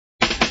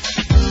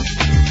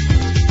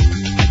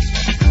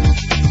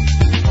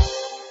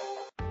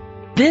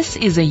This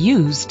is a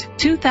used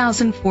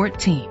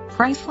 2014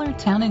 Chrysler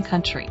Town &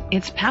 Country.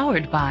 It's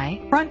powered by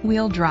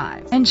front-wheel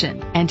drive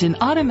engine and an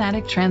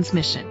automatic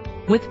transmission.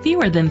 With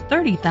fewer than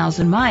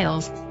 30,000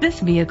 miles, this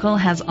vehicle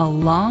has a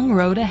long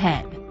road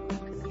ahead.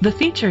 The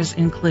features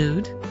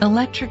include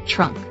electric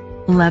trunk,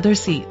 leather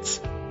seats,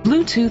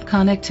 Bluetooth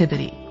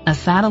connectivity, a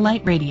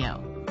satellite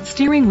radio,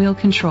 steering wheel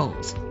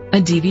controls,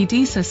 a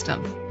DVD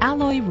system,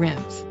 alloy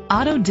rims,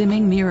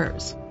 auto-dimming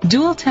mirrors,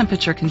 dual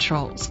temperature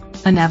controls,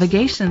 a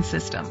navigation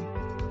system.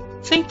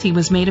 Safety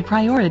was made a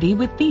priority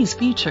with these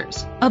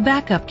features: a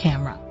backup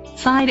camera,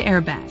 side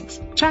airbags,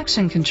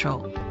 traction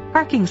control,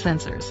 parking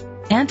sensors,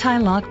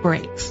 anti-lock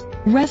brakes.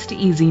 Rest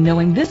easy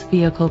knowing this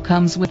vehicle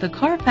comes with a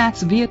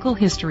Carfax Vehicle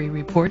History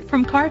Report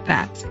from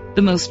Carfax,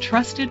 the most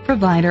trusted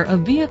provider of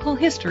vehicle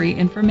history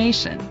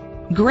information.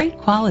 Great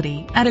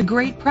quality at a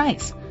great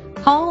price.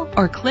 Call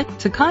or click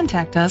to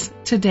contact us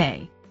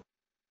today.